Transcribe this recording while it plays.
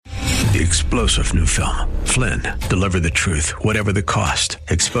The explosive new film, Flynn, deliver the truth, whatever the cost.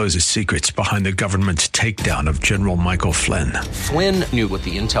 Exposes secrets behind the government's takedown of General Michael Flynn. Flynn knew what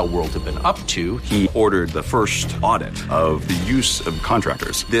the intel world had been up to. He ordered the first audit of the use of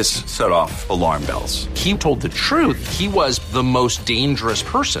contractors. This set off alarm bells. He told the truth. He was the most dangerous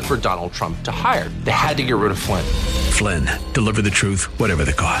person for Donald Trump to hire. They had to get rid of Flynn. Flynn, deliver the truth, whatever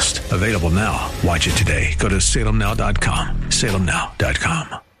the cost. Available now. Watch it today. Go to salemnow.com.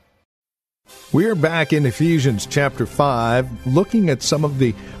 salemnow.com. We're back in Ephesians chapter 5, looking at some of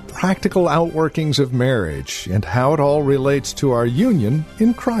the practical outworkings of marriage and how it all relates to our union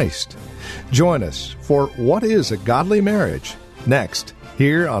in Christ. Join us for What is a Godly Marriage? Next,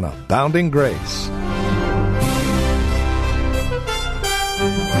 here on Abounding Grace.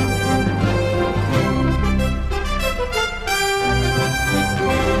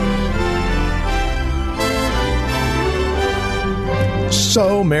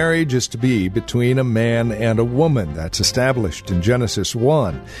 So marriage is to be between a man and a woman. That's established in Genesis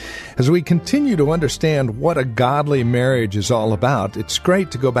 1. As we continue to understand what a godly marriage is all about, it's great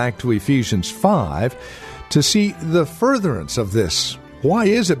to go back to Ephesians 5 to see the furtherance of this. Why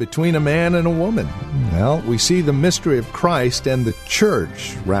is it between a man and a woman? Well, we see the mystery of Christ and the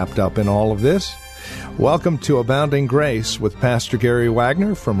church wrapped up in all of this. Welcome to Abounding Grace with Pastor Gary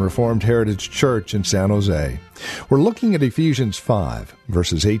Wagner from Reformed Heritage Church in San Jose. We're looking at Ephesians 5,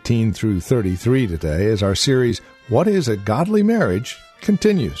 verses 18 through 33 today as our series, What is a Godly Marriage?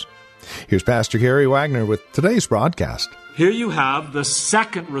 Continues. Here's Pastor Gary Wagner with today's broadcast. Here you have the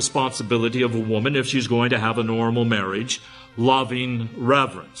second responsibility of a woman if she's going to have a normal marriage, loving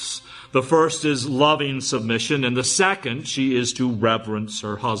reverence. The first is loving submission, and the second, she is to reverence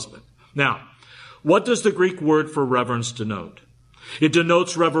her husband. Now, what does the Greek word for reverence denote? It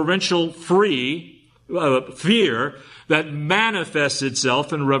denotes reverential fear that manifests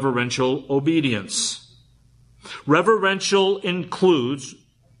itself in reverential obedience. Reverential includes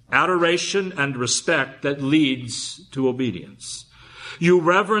adoration and respect that leads to obedience. You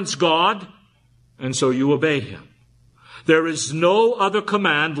reverence God, and so you obey Him. There is no other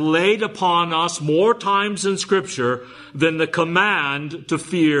command laid upon us more times in Scripture than the command to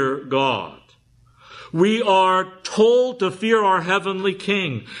fear God. We are told to fear our heavenly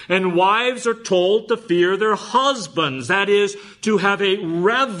King, and wives are told to fear their husbands. That is, to have a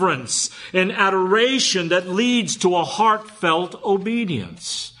reverence and adoration that leads to a heartfelt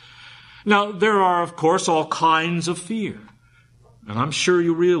obedience. Now, there are, of course, all kinds of fear, and I'm sure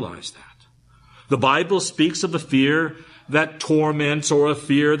you realize that. The Bible speaks of a fear that torments or a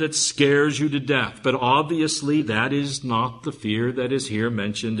fear that scares you to death. But obviously that is not the fear that is here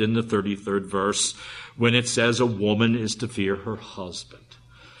mentioned in the 33rd verse when it says a woman is to fear her husband.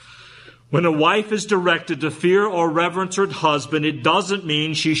 When a wife is directed to fear or reverence her husband, it doesn't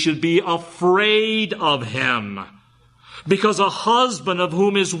mean she should be afraid of him. Because a husband of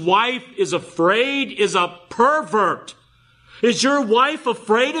whom his wife is afraid is a pervert. Is your wife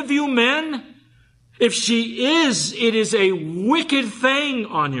afraid of you, men? If she is, it is a wicked thing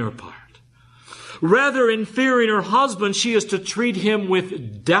on your part. Rather, in fearing her husband, she is to treat him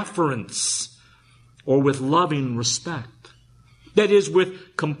with deference or with loving respect. That is,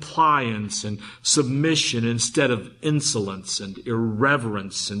 with compliance and submission instead of insolence and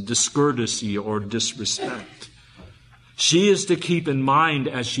irreverence and discourtesy or disrespect. She is to keep in mind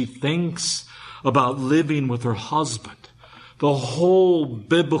as she thinks about living with her husband the whole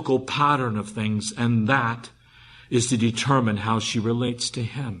biblical pattern of things, and that is to determine how she relates to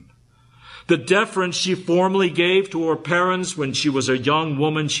him. The deference she formerly gave to her parents when she was a young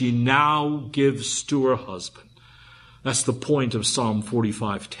woman, she now gives to her husband. That's the point of Psalm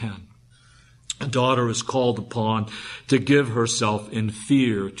 45:10. A daughter is called upon to give herself in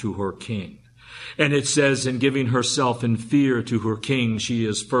fear to her king. And it says in giving herself in fear to her king, she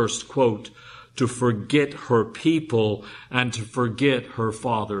is first, quote, to forget her people and to forget her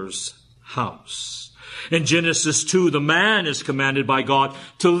father's house. In Genesis 2, the man is commanded by God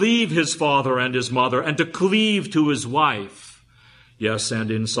to leave his father and his mother and to cleave to his wife. Yes,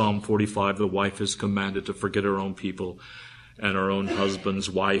 and in Psalm 45, the wife is commanded to forget her own people and her own husband's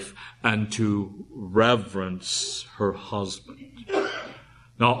wife and to reverence her husband.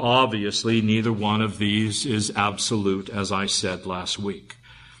 Now, obviously, neither one of these is absolute, as I said last week.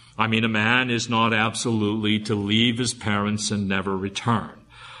 I mean, a man is not absolutely to leave his parents and never return.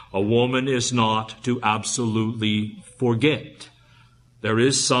 A woman is not to absolutely forget. There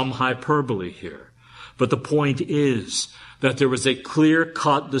is some hyperbole here. But the point is that there is a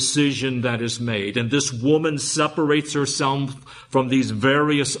clear-cut decision that is made, and this woman separates herself from these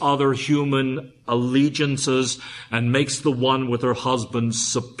various other human allegiances and makes the one with her husband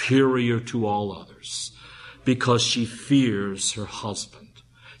superior to all others because she fears her husband.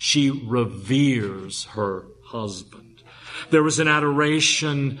 She reveres her husband. There is an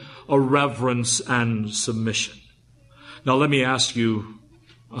adoration, a reverence, and submission. Now let me ask you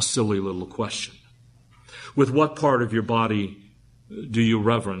a silly little question. With what part of your body do you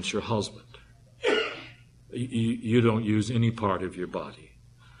reverence your husband? You don't use any part of your body.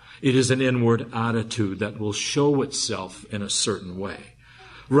 It is an inward attitude that will show itself in a certain way.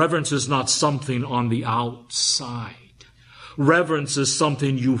 Reverence is not something on the outside. Reverence is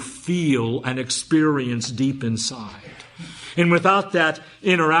something you feel and experience deep inside. And without that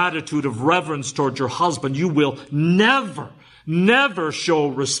inner attitude of reverence toward your husband, you will never show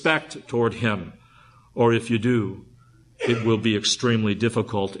respect toward him. Or if you do, it will be extremely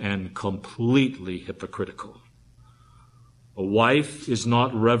difficult and completely hypocritical. A wife is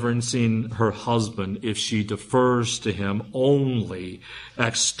not reverencing her husband if she defers to him only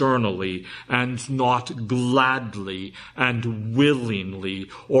externally and not gladly and willingly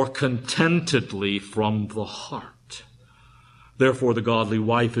or contentedly from the heart. Therefore, the godly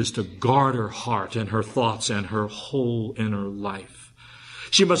wife is to guard her heart and her thoughts and her whole inner life.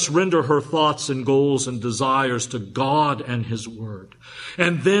 She must render her thoughts and goals and desires to God and His Word,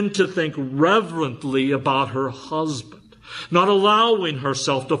 and then to think reverently about her husband, not allowing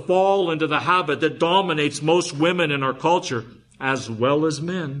herself to fall into the habit that dominates most women in our culture, as well as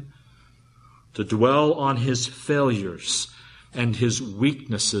men, to dwell on his failures and his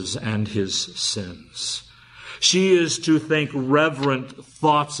weaknesses and his sins. She is to think reverent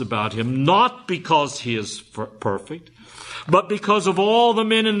thoughts about him, not because he is perfect, but because of all the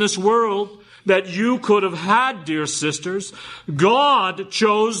men in this world that you could have had, dear sisters. God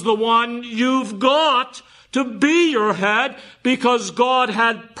chose the one you've got to be your head because God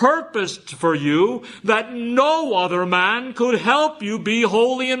had purposed for you that no other man could help you be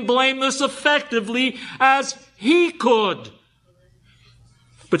holy and blameless effectively as he could.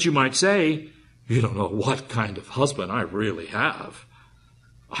 But you might say, you don't know what kind of husband I really have.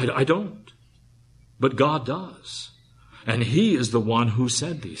 I don't. But God does. And He is the one who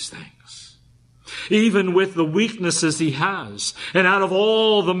said these things. Even with the weaknesses He has, and out of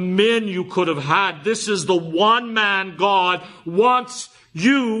all the men you could have had, this is the one man God wants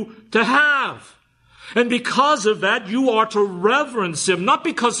you to have. And because of that, you are to reverence Him, not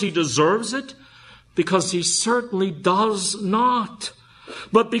because He deserves it, because He certainly does not,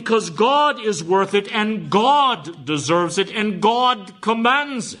 but because God is worth it, and God deserves it, and God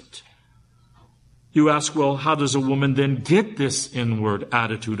commands it. You ask, well, how does a woman then get this inward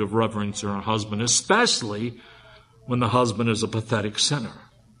attitude of reverence in her husband, especially when the husband is a pathetic sinner?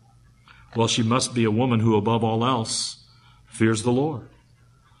 Well, she must be a woman who, above all else, fears the Lord.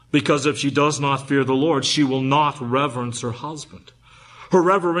 Because if she does not fear the Lord, she will not reverence her husband. Her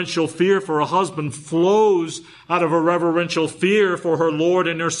reverential fear for her husband flows out of her reverential fear for her Lord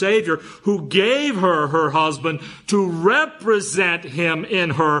and her Savior, who gave her her husband to represent him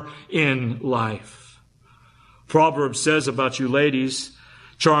in her in life. Proverbs says about you ladies,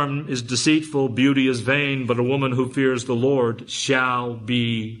 charm is deceitful, beauty is vain, but a woman who fears the Lord shall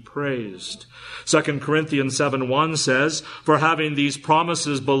be praised. 2 Corinthians 7:1 says, for having these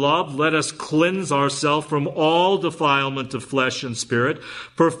promises, beloved, let us cleanse ourselves from all defilement of flesh and spirit,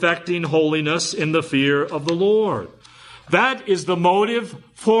 perfecting holiness in the fear of the Lord. That is the motive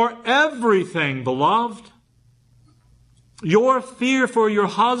for everything, beloved. Your fear for your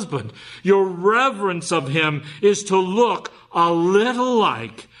husband, your reverence of him is to look a little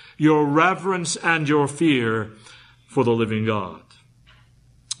like your reverence and your fear for the living God.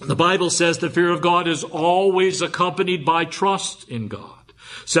 The Bible says the fear of God is always accompanied by trust in God.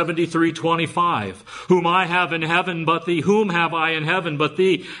 73:25, whom I have in heaven but thee, whom have I in heaven but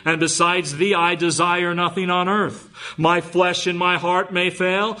thee, and besides thee I desire nothing on earth. My flesh and my heart may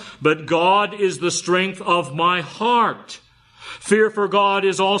fail, but God is the strength of my heart. Fear for God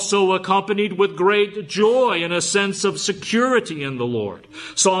is also accompanied with great joy and a sense of security in the Lord.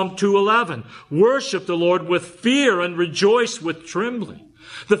 Psalm 2:11, worship the Lord with fear and rejoice with trembling.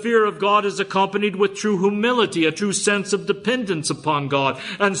 The fear of God is accompanied with true humility, a true sense of dependence upon God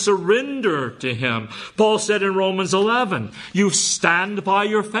and surrender to Him. Paul said in Romans 11, you stand by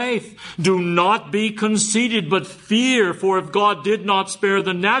your faith. Do not be conceited, but fear, for if God did not spare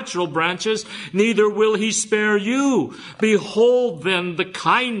the natural branches, neither will He spare you. Behold then the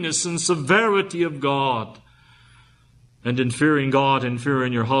kindness and severity of God. And in fearing God and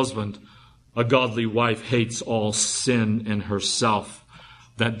fearing your husband, A godly wife hates all sin in herself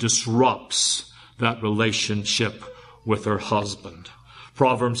that disrupts that relationship with her husband.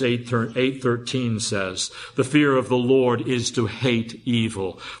 Proverbs 8:13 says, "The fear of the Lord is to hate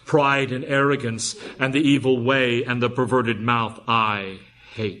evil. Pride and arrogance and the evil way and the perverted mouth I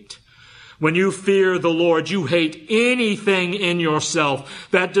hate." When you fear the Lord, you hate anything in yourself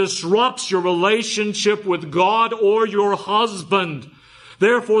that disrupts your relationship with God or your husband.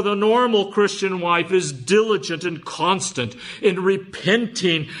 Therefore, the normal Christian wife is diligent and constant in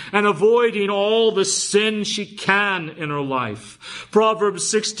repenting and avoiding all the sin she can in her life. Proverbs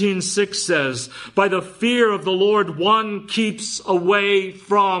 16:6 says, "By the fear of the Lord, one keeps away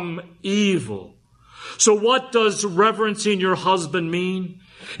from evil." So what does reverencing your husband mean?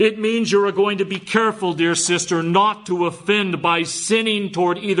 It means you are going to be careful, dear sister, not to offend by sinning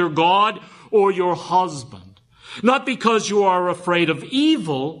toward either God or your husband. Not because you are afraid of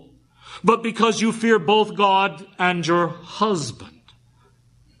evil, but because you fear both God and your husband.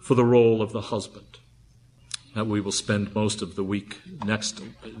 For the role of the husband, that we will spend most of the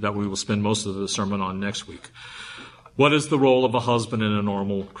sermon on next week. What is the role of a husband in a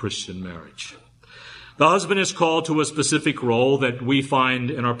normal Christian marriage? The husband is called to a specific role that we find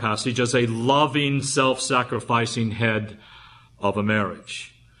in our passage as a loving, self-sacrificing head of a marriage.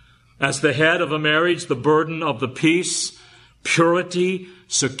 As the head of a marriage, the burden of the peace, purity,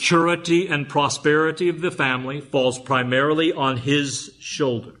 security, and prosperity of the family falls primarily on his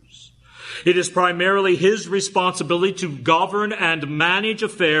shoulders. It is primarily his responsibility to govern and manage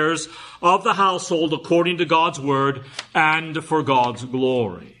affairs of the household according to God's word and for God's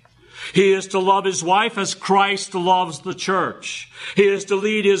glory. He is to love his wife as Christ loves the church. He is to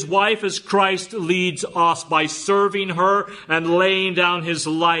lead his wife as Christ leads us, by serving her and laying down his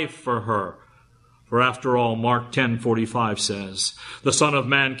life for her. For after all, Mark 10:45 says, "The Son of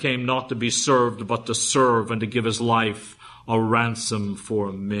Man came not to be served, but to serve and to give his life a ransom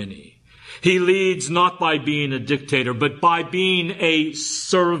for many." He leads not by being a dictator, but by being a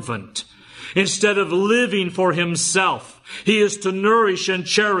servant. Instead of living for himself, he is to nourish and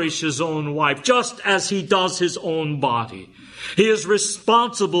cherish his own wife, just as he does his own body. He is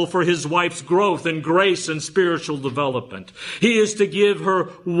responsible for his wife's growth and grace and spiritual development. He is to give her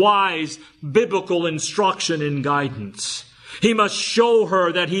wise biblical instruction and guidance. He must show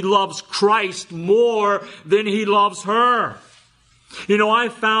her that he loves Christ more than he loves her. You know, I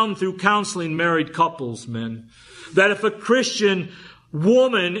found through counseling married couples, men, that if a Christian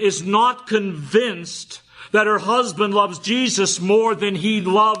woman is not convinced that her husband loves Jesus more than he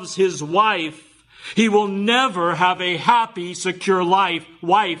loves his wife, he will never have a happy, secure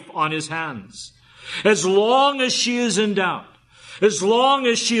wife on his hands. As long as she is in doubt, as long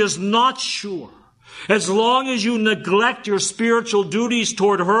as she is not sure, as long as you neglect your spiritual duties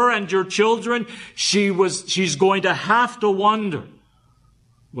toward her and your children, she's going to have to wonder,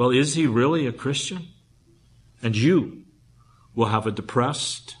 well, is he really a Christian? And you will have a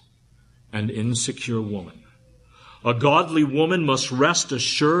depressed and insecure woman. A godly woman must rest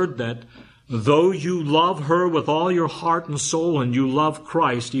assured that though you love her with all your heart and soul, and you love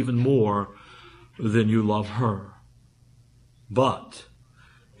Christ even more than you love her, but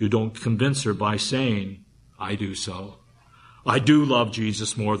you don't convince her by saying, "I do so. I do love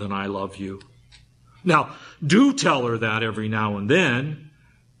Jesus more than I love you." Now, do tell her that every now and then,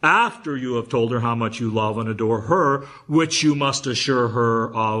 after you have told her how much you love and adore her, which you must assure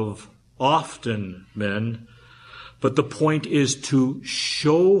her of often, men. But the point is to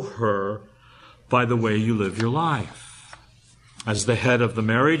show her by the way you live your life. As the head of the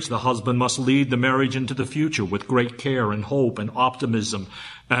marriage, the husband must lead the marriage into the future with great care and hope and optimism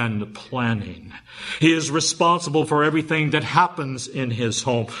and planning. He is responsible for everything that happens in his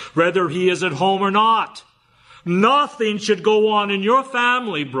home, whether he is at home or not. Nothing should go on in your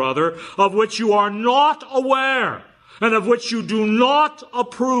family, brother, of which you are not aware and of which you do not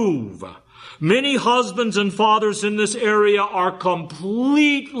approve. Many husbands and fathers in this area are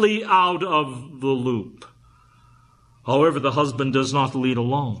completely out of the loop. However, the husband does not lead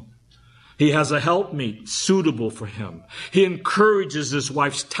alone. He has a helpmeet suitable for him. He encourages his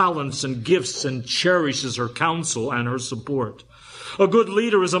wife's talents and gifts and cherishes her counsel and her support. A good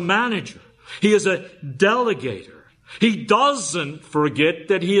leader is a manager. He is a delegator. He doesn't forget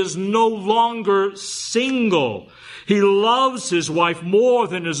that he is no longer single. He loves his wife more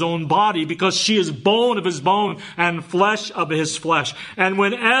than his own body because she is bone of his bone and flesh of his flesh. And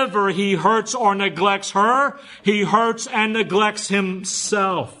whenever he hurts or neglects her, he hurts and neglects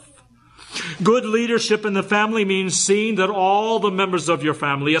himself. Good leadership in the family means seeing that all the members of your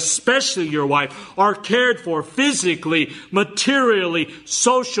family, especially your wife, are cared for physically, materially,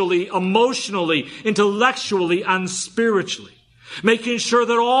 socially, emotionally, intellectually, and spiritually. Making sure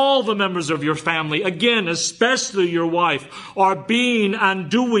that all the members of your family, again, especially your wife, are being and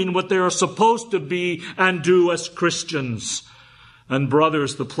doing what they are supposed to be and do as Christians. And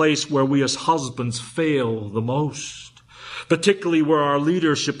brothers, the place where we as husbands fail the most, particularly where our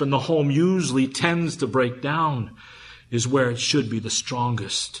leadership in the home usually tends to break down, is where it should be the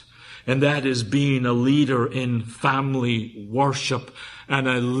strongest. And that is being a leader in family worship and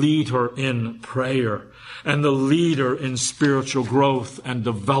a leader in prayer and the leader in spiritual growth and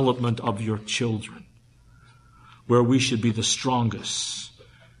development of your children. Where we should be the strongest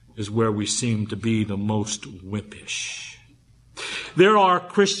is where we seem to be the most wimpish. There are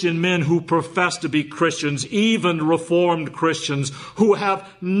Christian men who profess to be Christians, even Reformed Christians, who have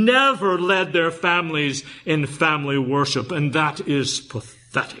never led their families in family worship, and that is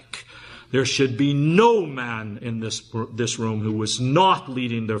pathetic. There should be no man in this room who is not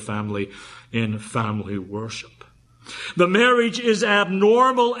leading their family in family worship. The marriage is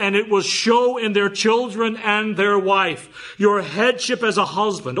abnormal, and it will show in their children and their wife. Your headship as a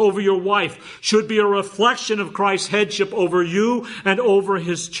husband over your wife should be a reflection of Christ's headship over you and over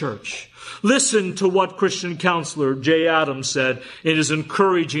his church. Listen to what Christian counselor Jay Adams said in his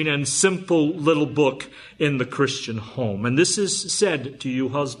encouraging and simple little book, In the Christian Home. And this is said to you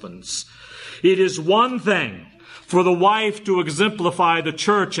husbands. It is one thing for the wife to exemplify the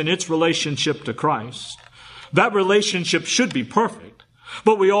church in its relationship to Christ. That relationship should be perfect,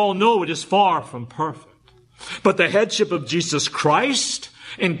 but we all know it is far from perfect. But the headship of Jesus Christ,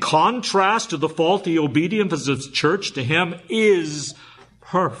 in contrast to the faulty obedience of the church to him, is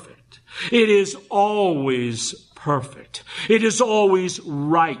perfect. It is always perfect. It is always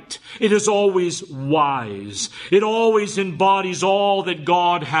right. It is always wise. It always embodies all that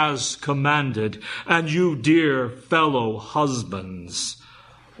God has commanded. And you, dear fellow husbands,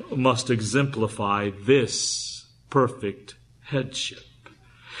 must exemplify this perfect headship.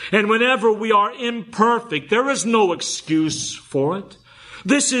 And whenever we are imperfect, there is no excuse for it.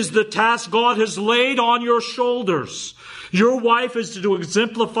 This is the task God has laid on your shoulders. Your wife is to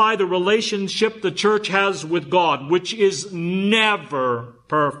exemplify the relationship the church has with God, which is never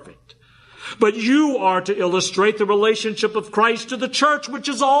perfect. But you are to illustrate the relationship of Christ to the church, which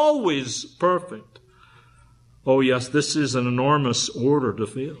is always perfect. Oh yes, this is an enormous order to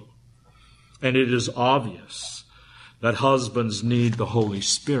fill. And it is obvious that husbands need the Holy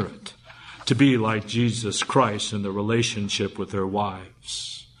Spirit to be like Jesus Christ in the relationship with their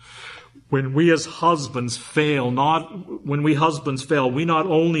wives. When we as husbands fail, we not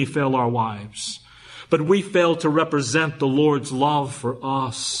only fail our wives, but we fail to represent the Lord's love for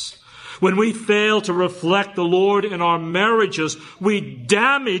us. When we fail to reflect the Lord in our marriages, we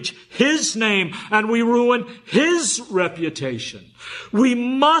damage his name and we ruin his reputation. We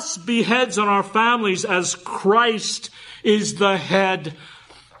must be heads on our families as Christ is the head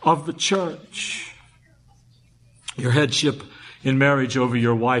of the church. Your headship in marriage over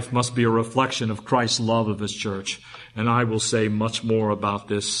your wife must be a reflection of Christ's love of his church. And I will say much more about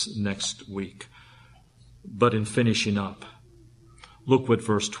this next week. But in finishing up, look what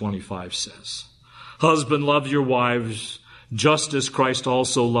verse 25 says. Husband, love your wives, just as Christ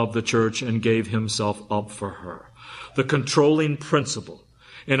also loved the church and gave himself up for her. The controlling principle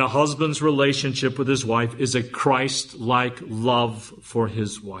in a husband's relationship with his wife is a Christ-like love for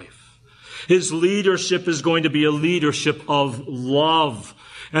his wife. His leadership is going to be a leadership of love.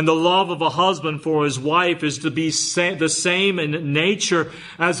 And the love of a husband for his wife is to be the same in nature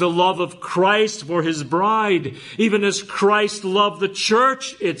as the love of Christ for his bride. Even as Christ loved the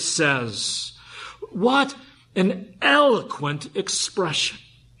church, it says. What an eloquent expression.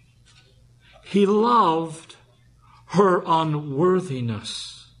 He loved her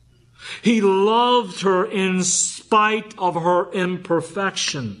unworthiness. He loved her in spite of her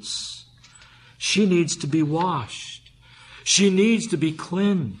imperfections. She needs to be washed. She needs to be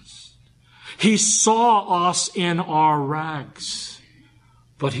cleansed. He saw us in our rags,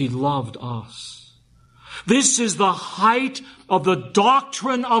 but he loved us. This is the height of the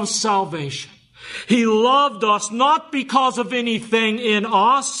doctrine of salvation. He loved us not because of anything in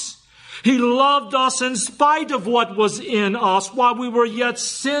us. He loved us in spite of what was in us while we were yet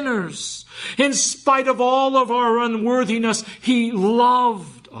sinners. In spite of all of our unworthiness, he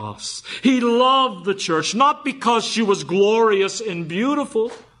loved us. He loved the church, not because she was glorious and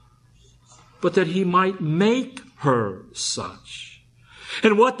beautiful, but that he might make her such.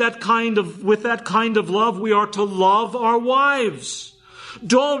 And with that kind of love, we are to love our wives.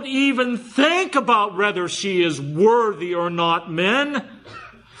 Don't even think about whether she is worthy or not, men.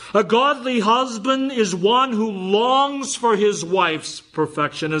 A godly husband is one who longs for his wife's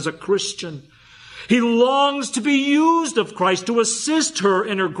perfection as a Christian. He longs to be used of Christ to assist her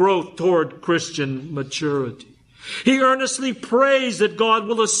in her growth toward Christian maturity. He earnestly prays that God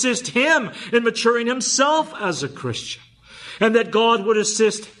will assist him in maturing himself as a Christian, and that God would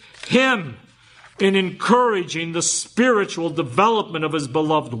assist him in encouraging the spiritual development of his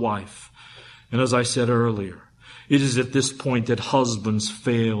beloved wife. And as I said earlier, it is at this point that husbands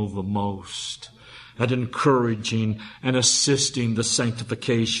fail the most at encouraging and assisting the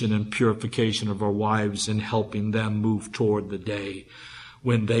sanctification and purification of our wives and helping them move toward the day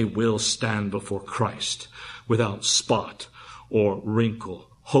when they will stand before Christ without spot or wrinkle,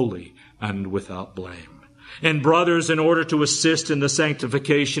 holy and without blame. And brothers, in order to assist in the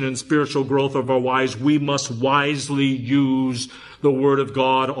sanctification and spiritual growth of our wives, we must wisely use the Word of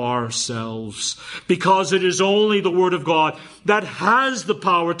God ourselves, because it is only the Word of God that has the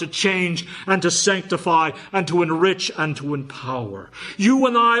power to change and to sanctify and to enrich and to empower. You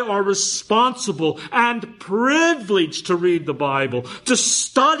and I are responsible and privileged to read the Bible, to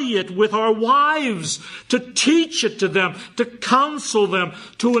study it with our wives, to teach it to them, to counsel them,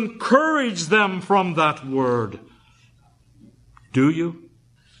 to encourage them from that Word. Do you?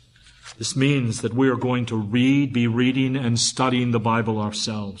 This means that we are going to be reading and studying the Bible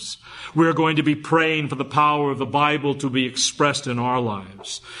ourselves. We are going to be praying for the power of the Bible to be expressed in our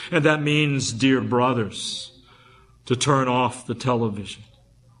lives. And that means, dear brothers, to turn off the television.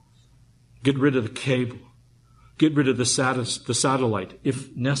 Get rid of the cable. Get rid of the satellite,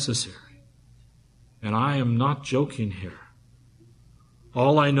 if necessary. And I am not joking here.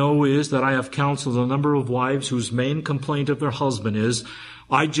 All I know is that I have counseled a number of wives whose main complaint of their husband is,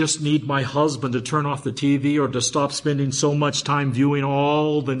 I just need my husband to turn off the TV or to stop spending so much time viewing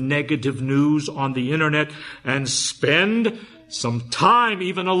all the negative news on the internet and spend some time,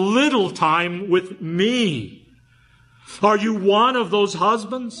 even a little time, with me. Are you one of those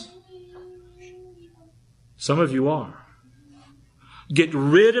husbands? Some of you are. Get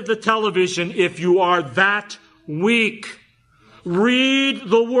rid of the television if you are that weak. Read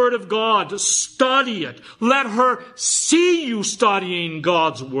the Word of God. Study it. Let her see you studying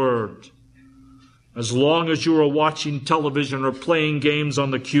God's Word. As long as you are watching television or playing games on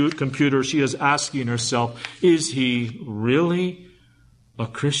the computer, she is asking herself, is he really a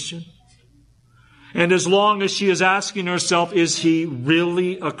Christian? And as long as she is asking herself, is he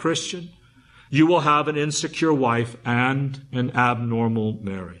really a Christian? You will have an insecure wife and an abnormal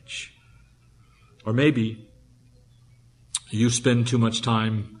marriage. Or maybe you spend too much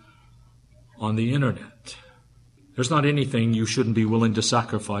time on the internet. There's not anything you shouldn't be willing to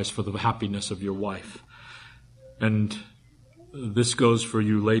sacrifice for the happiness of your wife. And this goes for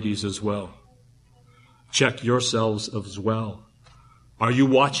you ladies as well. Check yourselves as well. Are you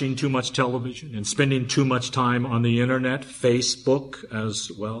watching too much television and spending too much time on the internet, Facebook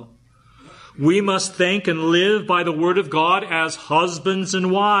as well? We must think and live by the Word of God as husbands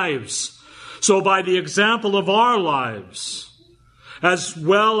and wives. So by the example of our lives, as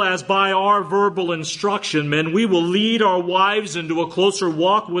well as by our verbal instruction, men, we will lead our wives into a closer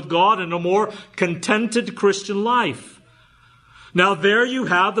walk with God and a more contented Christian life. Now there you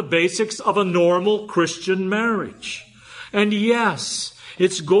have the basics of a normal Christian marriage. And yes,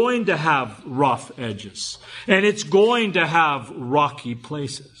 it's going to have rough edges. And it's going to have rocky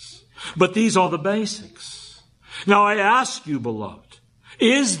places. But these are the basics. Now I ask you, beloved,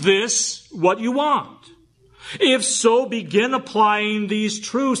 is this what you want? If so, begin applying these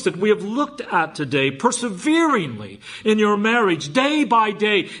truths that we have looked at today perseveringly in your marriage, day by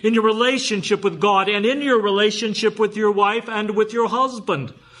day, in your relationship with God and in your relationship with your wife and with your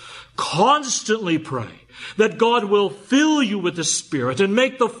husband. Constantly pray that God will fill you with the Spirit and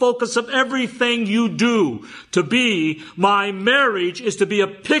make the focus of everything you do to be, my marriage is to be a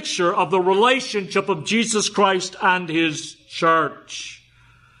picture of the relationship of Jesus Christ and His church.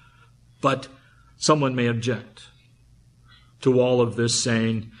 But someone may object to all of this,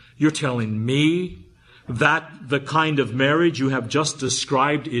 saying, you're telling me that the kind of marriage you have just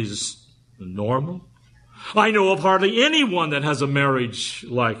described is normal? I know of hardly anyone that has a marriage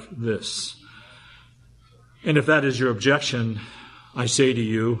like this. And if that is your objection, I say to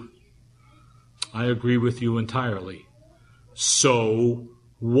you, I agree with you entirely. So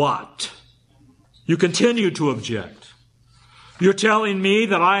what? You continue to object. You're telling me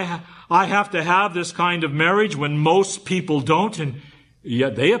that I have to have this kind of marriage when most people don't, and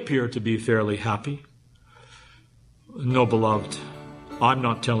yet they appear to be fairly happy. No, beloved, I'm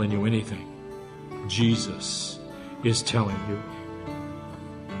not telling you anything. Jesus is telling you.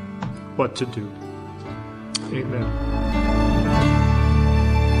 what to do. Amen.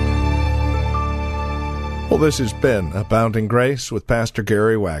 Well, this has been Abounding Grace with Pastor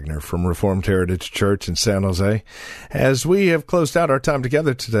Gary Wagner from Reformed Heritage Church in San Jose. As we have closed out our time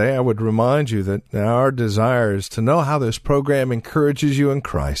together today, I would remind you that our desire is to know how this program encourages you in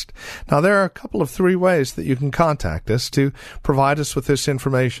Christ. Now, there are a couple of 3 ways that you can contact us to provide us with this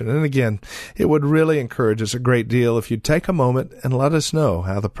information. And again, it would really encourage us a great deal if you'd take a moment and let us know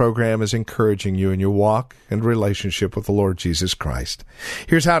how the program is encouraging you in your walk and relationship with the Lord Jesus Christ.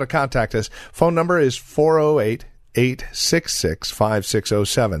 Here's how to contact us. Phone number is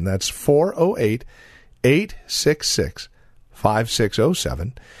 408-866-5607. That's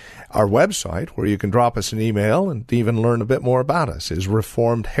 408-866-5607. Our website, where you can drop us an email and even learn a bit more about us, is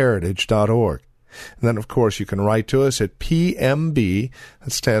reformedheritage.org. And then, of course, you can write to us at PMB,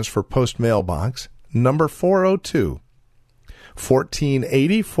 that stands for Post Mailbox, number 402,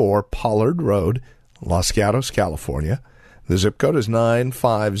 1484 Pollard Road, Los Gatos, California. The zip code is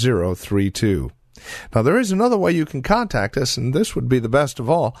 95032. Now, there is another way you can contact us, and this would be the best of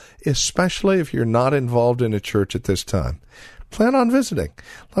all, especially if you're not involved in a church at this time. Plan on visiting.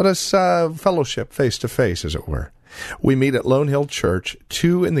 Let us fellowship face-to-face, as it were. We meet at Lone Hill Church,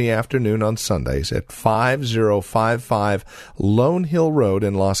 2 in the afternoon on Sundays at 5055 Lone Hill Road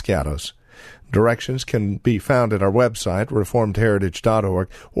in Los Gatos. Directions can be found at our website, reformedheritage.org,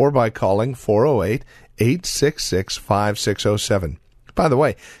 or by calling 408-866-5607. By the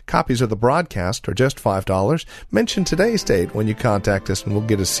way, copies of the broadcast are just $5. Mention today's date when you contact us, and we'll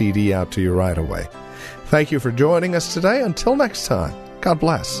get a CD out to you right away. Thank you for joining us today. Until next time, God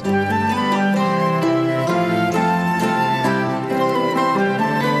bless.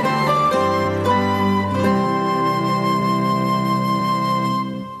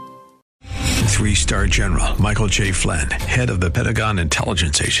 3-star General Michael J. Flynn, head of the Pentagon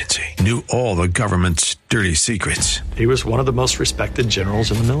Intelligence Agency, knew all the government's dirty secrets. He was one of the most respected generals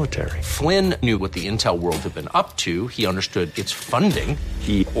in the military. Flynn knew what the intel world had been up to. He understood its funding.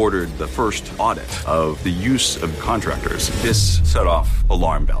 He ordered the first audit of the use of contractors. This set off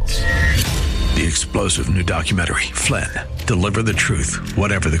alarm bells. The explosive new documentary, Flynn, Deliver the Truth,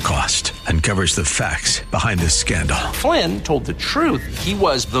 Whatever the Cost, uncovers the facts behind this scandal. Flynn told the truth. He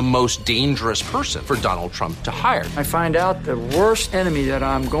was the most dangerous person for Donald Trump to hire. I find out the worst enemy that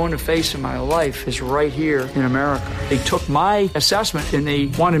I'm going to face in my life is right here in America. They took my assessment and they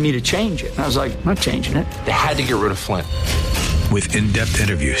wanted me to change it. And I was like, I'm not changing it. They had to get rid of Flynn. With in-depth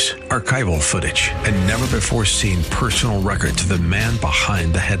interviews, archival footage, and never-before-seen personal records of the man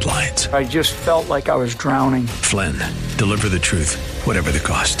behind the headlines. I just felt like I was drowning. Flynn, Deliver the Truth, Whatever the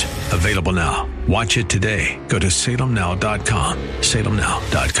Cost. Available now. Watch it today. Go to salemnow.com.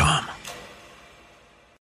 salemnow.com.